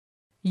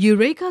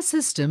Eureka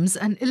Systems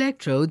and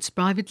Electrodes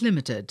Private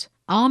Limited.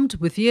 Armed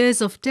with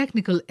years of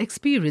technical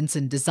experience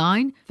in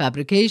design,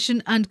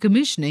 fabrication and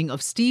commissioning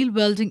of steel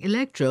welding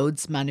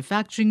electrodes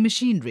manufacturing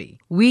machinery,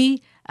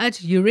 we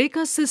at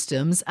Eureka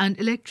Systems and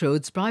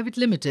Electrodes Private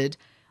Limited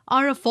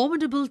are a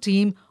formidable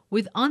team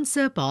with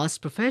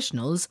unsurpassed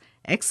professionals,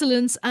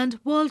 excellence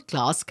and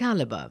world-class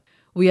caliber.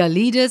 We are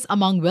leaders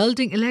among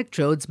welding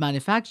electrodes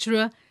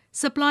manufacturer,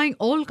 supplying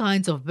all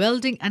kinds of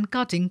welding and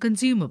cutting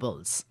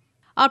consumables.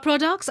 Our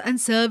products and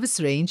service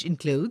range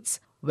includes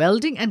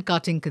welding and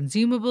cutting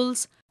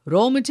consumables,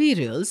 raw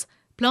materials,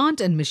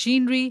 plant and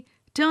machinery,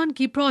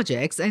 turnkey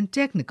projects and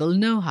technical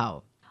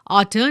know-how.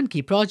 Our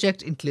turnkey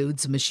project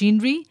includes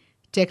machinery,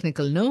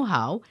 technical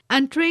know-how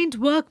and trained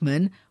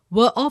workmen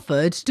were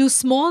offered to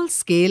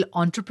small-scale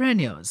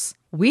entrepreneurs.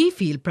 We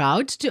feel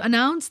proud to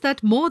announce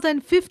that more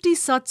than 50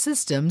 such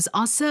systems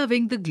are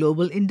serving the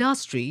global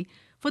industry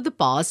for the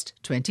past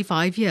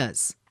 25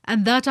 years,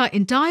 and that our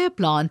entire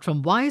plant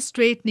from wire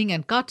straightening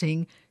and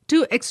cutting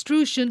to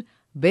extrusion,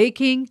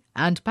 baking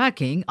and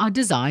packing are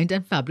designed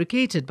and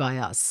fabricated by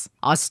us.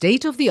 Our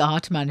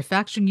state-of-the-art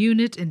manufacturing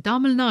unit in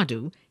Tamil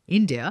Nadu,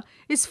 India,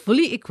 is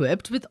fully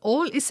equipped with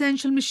all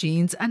essential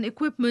machines and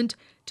equipment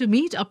to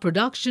meet our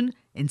production,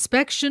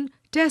 inspection,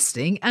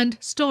 testing and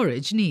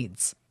storage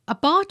needs.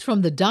 Apart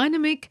from the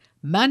dynamic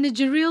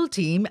managerial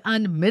team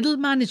and middle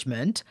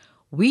management,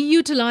 we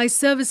utilize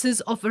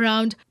services of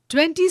around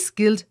 20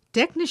 skilled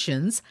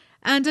technicians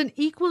and an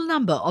equal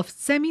number of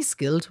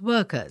semi-skilled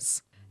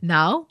workers.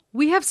 Now,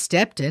 we have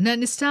stepped in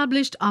and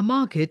established our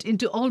market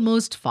into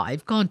almost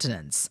 5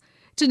 continents.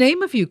 To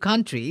name a few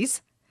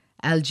countries: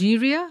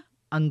 Algeria,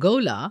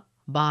 Angola,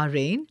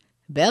 Bahrain,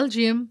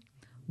 Belgium,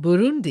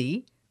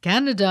 Burundi,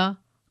 Canada,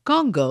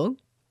 Congo,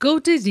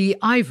 Cote D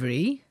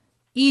Ivory,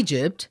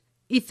 Egypt,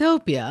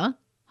 Ethiopia,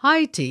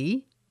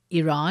 Haiti,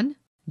 Iran,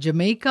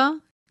 Jamaica,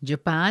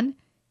 Japan,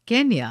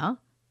 Kenya,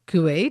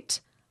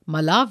 Kuwait,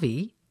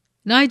 Malawi,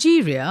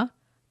 Nigeria,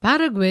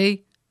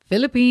 Paraguay,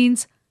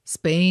 Philippines,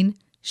 Spain,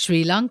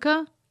 Sri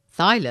Lanka,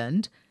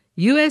 Thailand,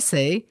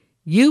 USA,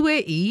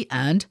 UAE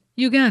and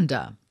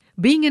Uganda.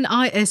 Being an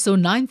ISO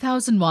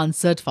 9001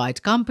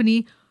 certified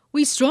company,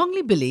 we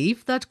strongly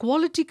believe that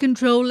quality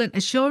control and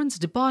assurance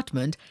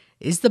department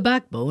is the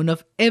backbone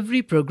of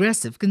every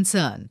progressive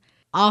concern.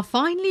 Our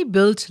finely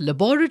built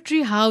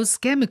laboratory house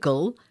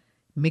chemical,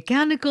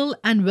 mechanical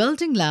and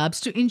welding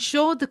labs to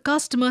ensure the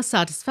customer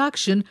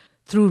satisfaction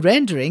through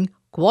rendering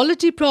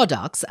quality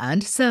products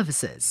and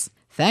services.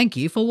 Thank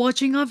you for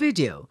watching our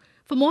video.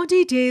 For more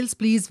details,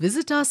 please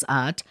visit us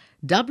at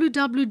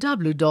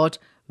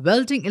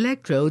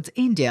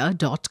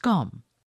www.weldingelectrodesindia.com.